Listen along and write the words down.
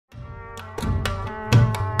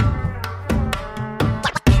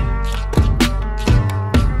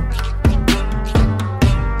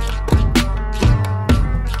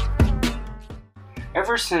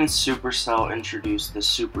Ever since Supercell introduced the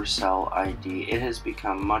Supercell ID, it has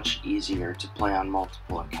become much easier to play on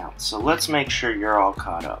multiple accounts. So let's make sure you're all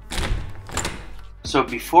caught up. So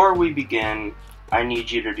before we begin, I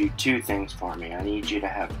need you to do two things for me. I need you to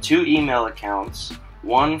have 2 email accounts,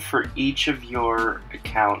 one for each of your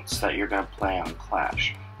accounts that you're going to play on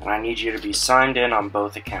Clash. And I need you to be signed in on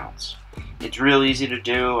both accounts. It's real easy to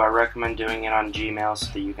do. I recommend doing it on Gmail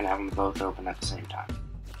so that you can have them both open at the same time.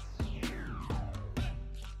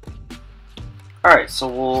 Alright, so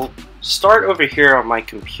we'll start over here on my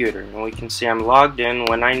computer, and we can see I'm logged in.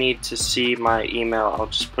 When I need to see my email, I'll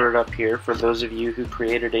just put it up here for those of you who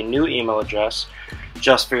created a new email address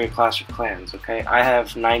just for your Clash of Clans, okay? I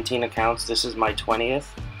have 19 accounts, this is my 20th,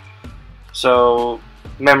 so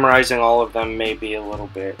memorizing all of them may be a little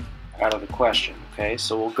bit out of the question, okay?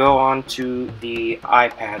 So we'll go on to the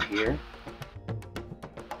iPad here.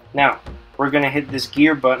 Now, we're going to hit this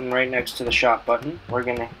gear button right next to the shop button. We're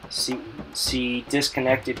going to see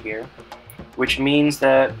disconnected here, which means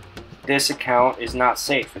that this account is not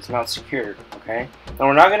safe, it's not secured, okay? Now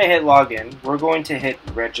we're not going to hit login, we're going to hit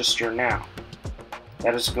register now.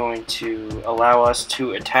 That is going to allow us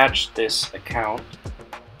to attach this account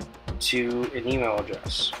to an email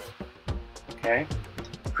address, okay?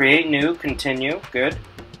 Create new, continue, good.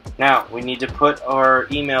 Now we need to put our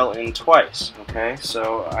email in twice, okay?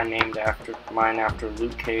 So I named mine after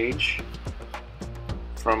Luke Cage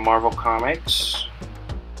from Marvel Comics,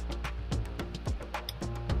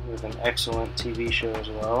 with an excellent TV show as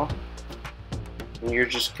well. And you're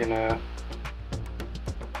just gonna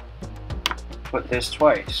put this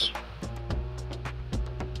twice,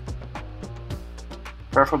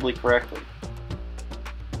 preferably correctly.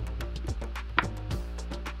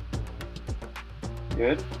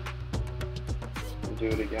 Good. Do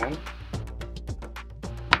it again.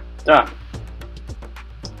 Done.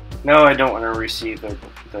 No, I don't want to receive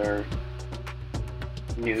their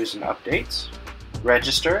news and updates.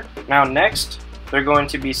 Register. Now next, they're going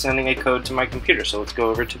to be sending a code to my computer, so let's go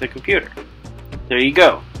over to the computer. There you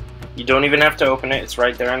go. You don't even have to open it, it's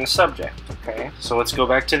right there in the subject. Okay, so let's go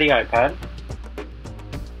back to the iPad.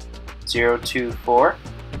 024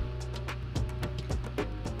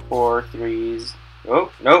 43.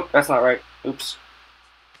 Oh, nope, that's not right. Oops.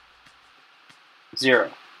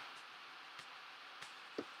 0.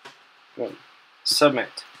 Good.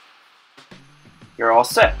 Submit. You're all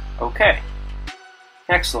set. Okay.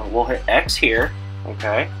 Excellent. We'll hit X here.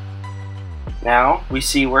 Okay. Now we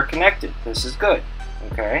see we're connected. This is good.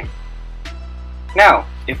 Okay. Now,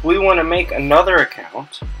 if we want to make another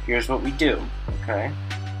account, here's what we do. Okay.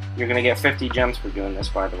 You're going to get 50 gems for doing this,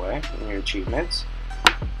 by the way, in your achievements.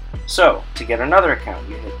 So, to get another account,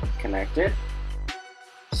 you hit connected,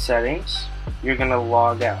 settings, you're going to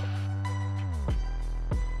log out.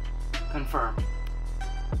 Confirm.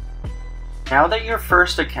 Now that your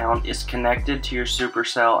first account is connected to your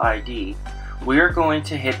Supercell ID, we are going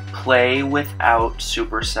to hit play without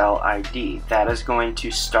Supercell ID. That is going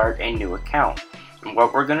to start a new account. And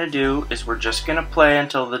what we're going to do is we're just going to play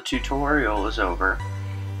until the tutorial is over.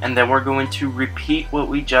 And then we're going to repeat what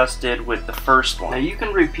we just did with the first one. Now you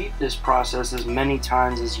can repeat this process as many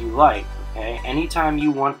times as you like, okay? Anytime you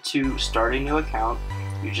want to start a new account,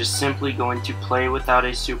 you're just simply going to play without a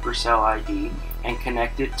Supercell ID and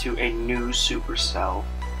connect it to a new Supercell,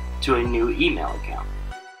 to a new email account.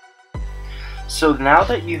 So now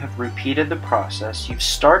that you have repeated the process, you've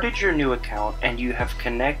started your new account and you have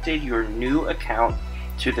connected your new account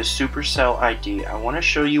to the Supercell ID, I want to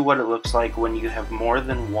show you what it looks like when you have more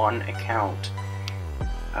than one account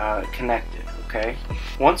connected, okay?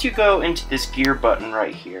 Once you go into this gear button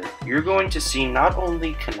right here, you're going to see not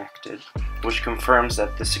only connected, which confirms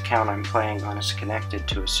that this account I'm playing on is connected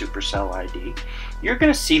to a Supercell ID, you're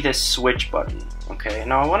going to see this switch button, okay?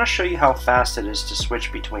 Now I want to show you how fast it is to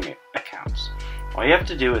switch between accounts. All you have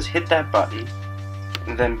to do is hit that button,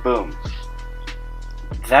 and then boom.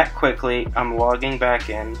 That quickly, I'm logging back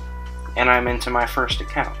in, and I'm into my first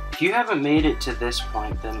account. If you haven't made it to this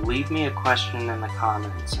point, then leave me a question in the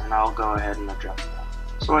comments, and I'll go ahead and address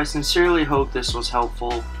that. So I sincerely hope this was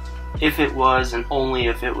helpful. If it was, and only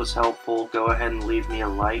if it was helpful, go ahead and leave me a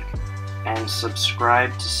like, and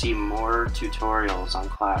subscribe to see more tutorials on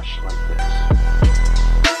Clash like this.